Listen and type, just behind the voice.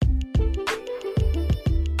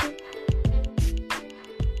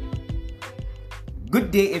Good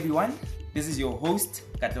day, everyone. This is your host,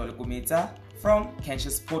 Katlolo Kumeta from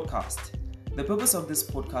Conscious Podcast. The purpose of this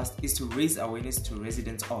podcast is to raise awareness to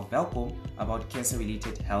residents of Welkom about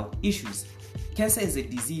cancer-related health issues. Cancer is a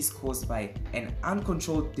disease caused by an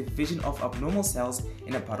uncontrolled division of abnormal cells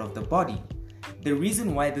in a part of the body. The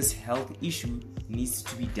reason why this health issue needs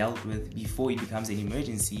to be dealt with before it becomes an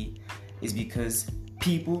emergency is because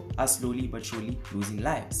people are slowly but surely losing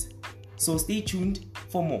lives. So stay tuned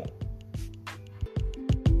for more.